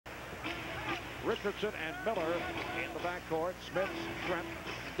Richardson and Miller in the backcourt. Smith, Trent,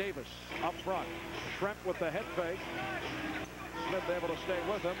 Davis up front. Trent with the head fake. Smith able to stay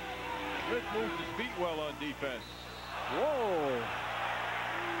with him. Smith moves his feet well on defense. Whoa.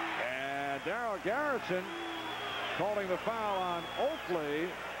 And Darell Garretson calling the foul on Oakley.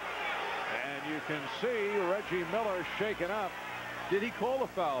 And you can see Reggie Miller shaken up. Did he call a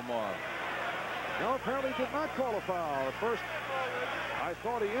foul, Marv? No, apparently did not call a foul. At first, I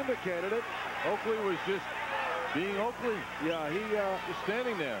thought he indicated it. Oakley was just being Oakley. Yeah, he just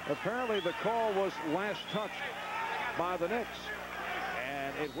standing there. Apparently the call was last touched by the Knicks.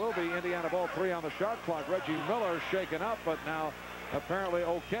 And it will be Indiana ball 3 on the shot clock. Reggie Miller shaken up, but now apparently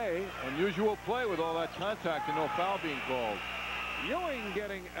okay. Unusual play with all that contact and no foul being called. Ewing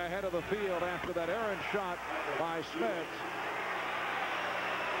getting ahead of the field after that errant shot by Smith.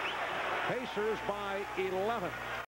 Pacers by 11.